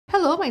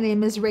Hello, my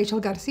name is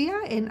Rachel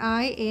Garcia, and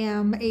I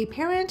am a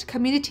Parent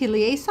Community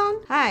Liaison.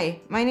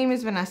 Hi, my name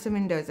is Vanessa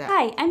Mendoza.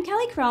 Hi, I'm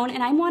Kelley Crone,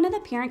 and I'm one of the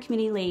Parent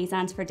Community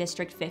Liaisons for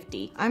District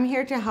 50. I'm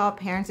here to help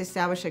parents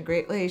establish a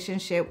great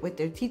relationship with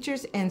their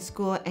teachers and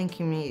school and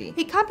community.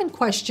 A common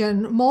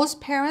question most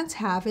parents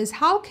have is,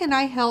 how can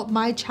I help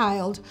my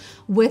child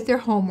with their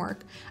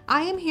homework?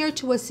 I am here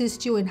to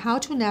assist you in how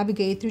to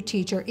navigate through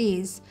teacher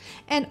ease,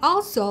 and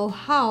also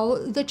how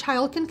the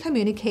child can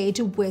communicate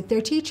with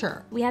their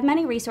teacher. We have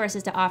many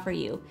resources to offer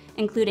you,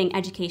 including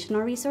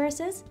educational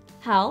resources,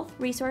 health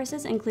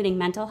resources, including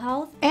mental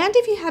health. And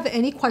if you have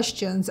any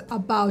questions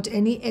about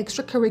any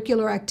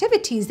extracurricular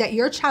activities that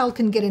your child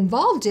can get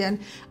involved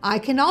in, I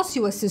can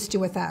also assist you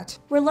with that.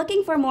 We're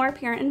looking for more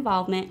parent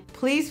involvement.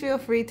 Please feel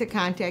free to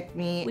contact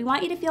me. We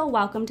want you to feel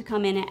welcome to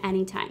come in at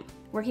any time.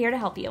 We're here to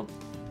help you.